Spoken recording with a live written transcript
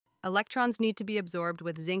Electrons need to be absorbed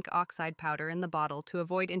with zinc oxide powder in the bottle to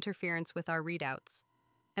avoid interference with our readouts.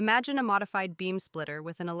 Imagine a modified beam splitter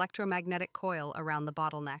with an electromagnetic coil around the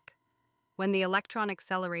bottleneck. When the electron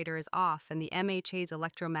accelerator is off and the MHA's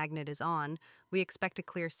electromagnet is on, we expect a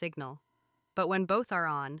clear signal. But when both are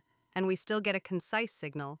on, and we still get a concise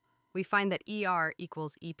signal, we find that ER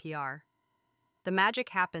equals EPR. The magic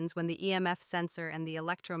happens when the EMF sensor and the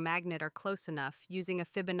electromagnet are close enough using a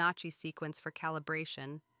Fibonacci sequence for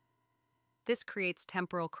calibration. This creates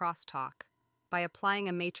temporal crosstalk. By applying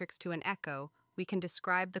a matrix to an echo, we can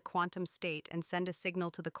describe the quantum state and send a signal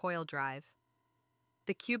to the coil drive.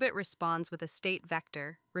 The qubit responds with a state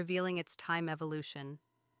vector, revealing its time evolution.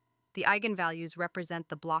 The eigenvalues represent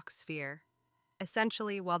the block sphere.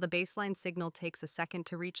 Essentially, while the baseline signal takes a second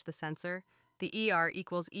to reach the sensor, the ER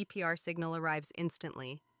equals EPR signal arrives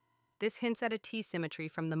instantly. This hints at a T-symmetry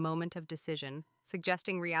from the moment of decision,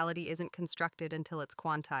 suggesting reality isn't constructed until it's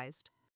quantized.